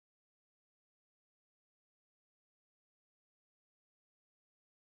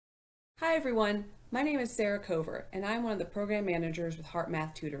Hi everyone, my name is Sarah Cover and I'm one of the program managers with Heart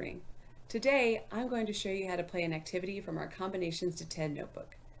Math Tutoring. Today I'm going to show you how to play an activity from our Combinations to 10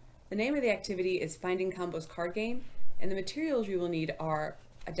 notebook. The name of the activity is Finding Combos card game, and the materials you will need are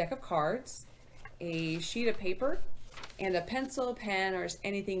a deck of cards, a sheet of paper, and a pencil, pen, or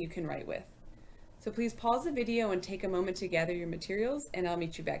anything you can write with. So please pause the video and take a moment to gather your materials, and I'll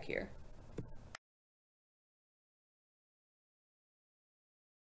meet you back here.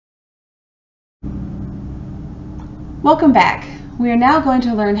 Welcome back. We are now going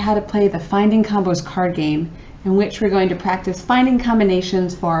to learn how to play the Finding Combos card game, in which we're going to practice finding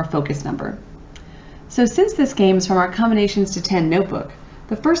combinations for our focus number. So since this game is from our Combinations to 10 notebook,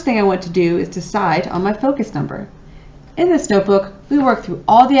 the first thing I want to do is decide on my focus number. In this notebook, we work through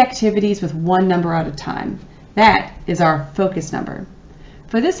all the activities with one number at a time. That is our focus number.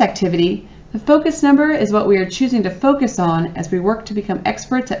 For this activity, the focus number is what we are choosing to focus on as we work to become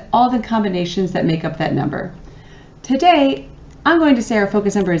experts at all the combinations that make up that number. Today, I'm going to say our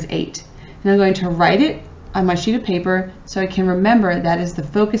focus number is 8, and I'm going to write it on my sheet of paper so I can remember that is the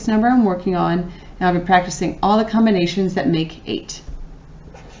focus number I'm working on, and I'll be practicing all the combinations that make 8.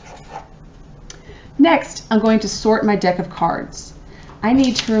 Next, I'm going to sort my deck of cards. I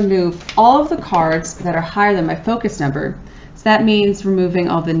need to remove all of the cards that are higher than my focus number, so that means removing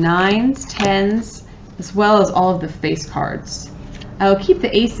all the 9s, 10s, as well as all of the face cards. I will keep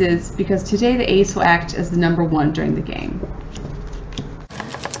the aces because today the ace will act as the number 1 during the game.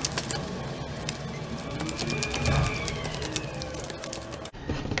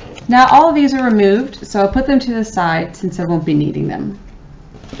 Now all of these are removed, so I'll put them to the side since I won't be needing them.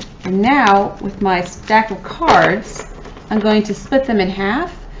 And now with my stack of cards, I'm going to split them in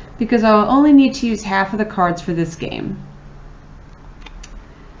half because I will only need to use half of the cards for this game.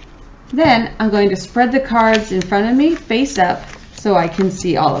 Then I'm going to spread the cards in front of me face up so I can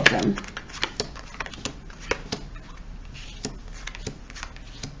see all of them.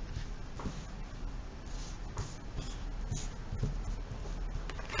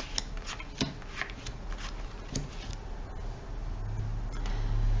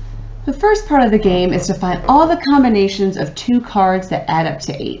 The first part of the game is to find all the combinations of 2 cards that add up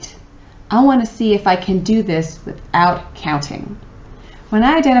to 8. I want to see if I can do this without counting. When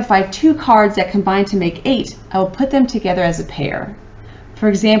I identify 2 cards that combine to make 8, I will put them together as a pair. For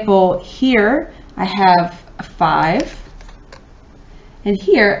example, here I have a 5, and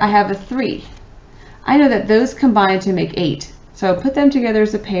here I have a 3. I know that those combine to make 8, so I'll put them together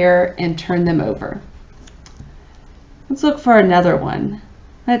as a pair and turn them over. Let's look for another one.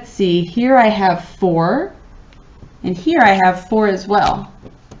 Let's see, here I have 4, and here I have 4 as well.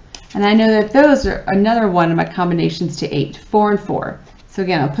 And I know that those are another one of my combinations to 8, 4 and 4. So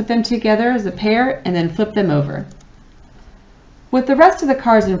again, I'll put them together as a pair and then flip them over. With the rest of the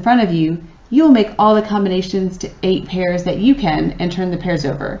cards in front of you, you will make all the combinations to 8 pairs that you can and turn the pairs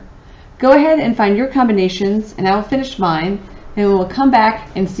over. Go ahead and find your combinations and I will finish mine, and we will come back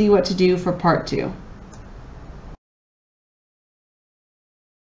and see what to do for part 2.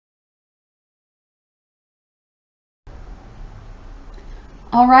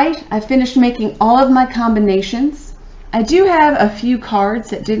 Alright, I finished making all of my combinations. I do have a few cards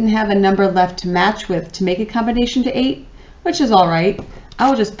that didn't have a number left to match with to make a combination to 8, which is alright. I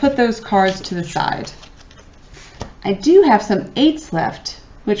will just put those cards to the side. I do have some 8s left,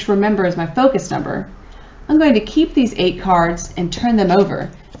 which remember is my focus number. I'm going to keep these 8 cards and turn them over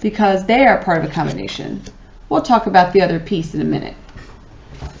because they are part of a combination. We'll talk about the other piece in a minute.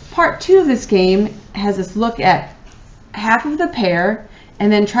 Part 2 of this game has us look at half of the pair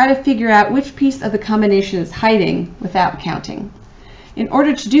and then try to figure out which piece of the combination is hiding without counting. In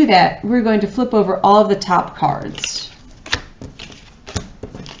order to do that, we're going to flip over all of the top cards.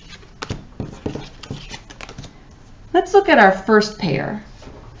 Let's look at our first pair.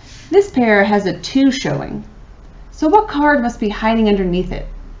 This pair has a 2 showing. So what card must be hiding underneath it?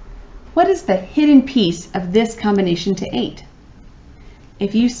 What is the hidden piece of this combination to 8?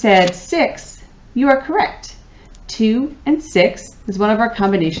 If you said 6, you are correct. 2 and 6 is one of our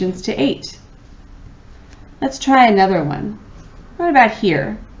combinations to 8. Let's try another one. What about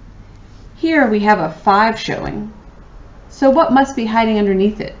here? Here we have a 5 showing. So what must be hiding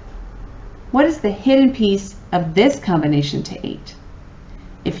underneath it? What is the hidden piece of this combination to 8?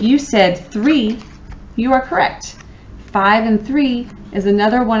 If you said 3, you are correct. 5 and 3 is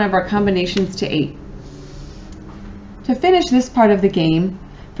another one of our combinations to 8. To finish this part of the game,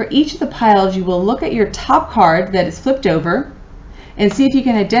 for each of the piles, you will look at your top card that is flipped over and see if you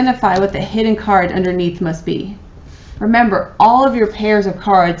can identify what the hidden card underneath must be. Remember, all of your pairs of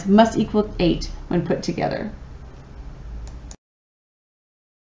cards must equal 8 when put together.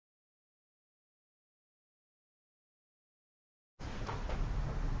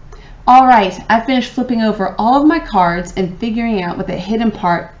 All right, I finished flipping over all of my cards and figuring out what the hidden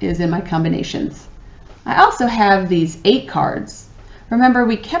part is in my combinations. I also have these 8 cards. Remember,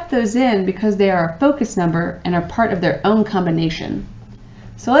 we kept those in because they are a focus number and are part of their own combination.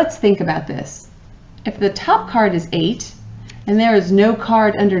 So let's think about this. If the top card is 8 and there is no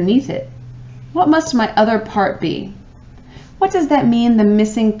card underneath it, what must my other part be? What does that mean the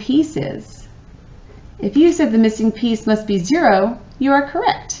missing piece is? If you said the missing piece must be 0, you are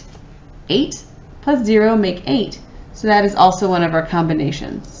correct. 8 plus 0 make 8, so that is also one of our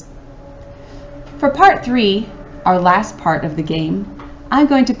combinations. For part 3, our last part of the game, I'm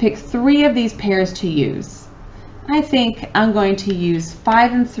going to pick 3 of these pairs to use. I think I'm going to use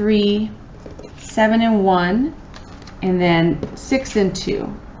 5 and 3, 7 and 1, and then 6 and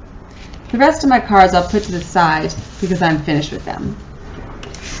 2. The rest of my cards I'll put to the side because I'm finished with them.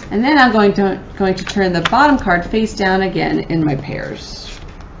 And then I'm going to turn the bottom card face down again in my pairs.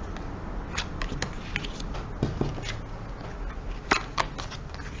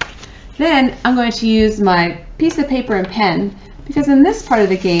 Then I'm going to use my piece of paper and pen because in this part of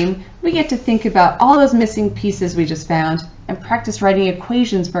the game we get to think about all those missing pieces we just found and practice writing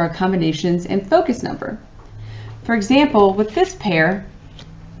equations for our combinations and focus number. For example, with this pair,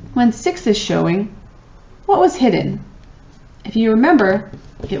 when 6 is showing, what was hidden? If you remember,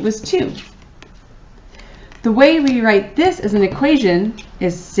 it was 2. The way we write this as an equation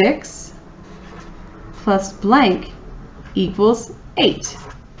is 6 plus blank equals 8.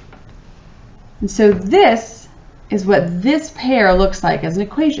 And so this is what this pair looks like as an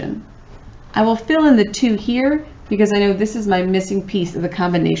equation. I will fill in the 2 here because I know this is my missing piece of the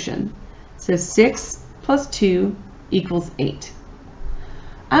combination. So 6 plus 2 equals 8.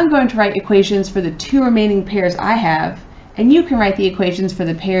 I'm going to write equations for the 2 remaining pairs I have, and you can write the equations for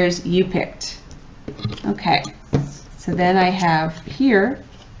the pairs you picked. Okay, so then I have here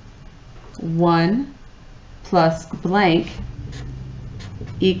 1 plus blank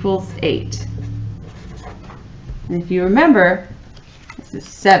equals 8. And if you remember, this is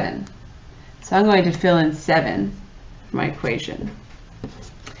 7. So I'm going to fill in 7 for my equation.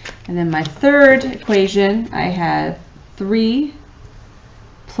 And then my third equation, I have 3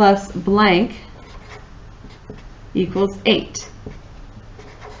 plus blank equals 8.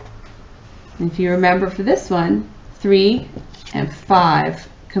 And if you remember for this one, 3 and 5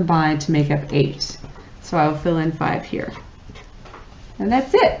 combine to make up 8. So I will fill in 5 here. And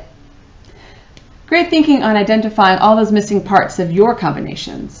that's it. Great thinking on identifying all those missing parts of your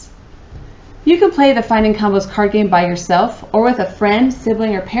combinations. You can play the Finding Combos card game by yourself or with a friend,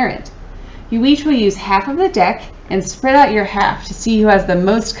 sibling, or parent. You each will use half of the deck and spread out your half to see who has the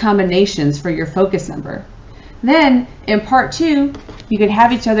most combinations for your focus number. Then, in part 2, you can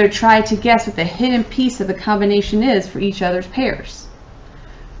have each other try to guess what the hidden piece of the combination is for each other's pairs.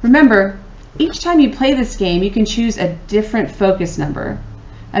 Remember, each time you play this game, you can choose a different focus number.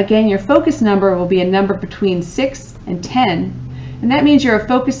 Again, your focus number will be a number between 6 and 10, and that means you're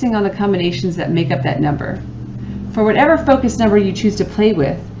focusing on the combinations that make up that number. For whatever focus number you choose to play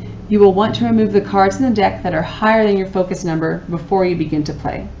with, you will want to remove the cards in the deck that are higher than your focus number before you begin to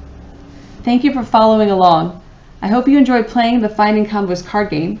play. Thank you for following along. I hope you enjoyed playing the Finding Combos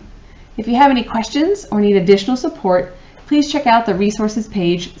card game. If you have any questions or need additional support, please check out the resources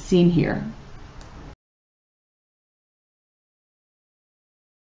page seen here.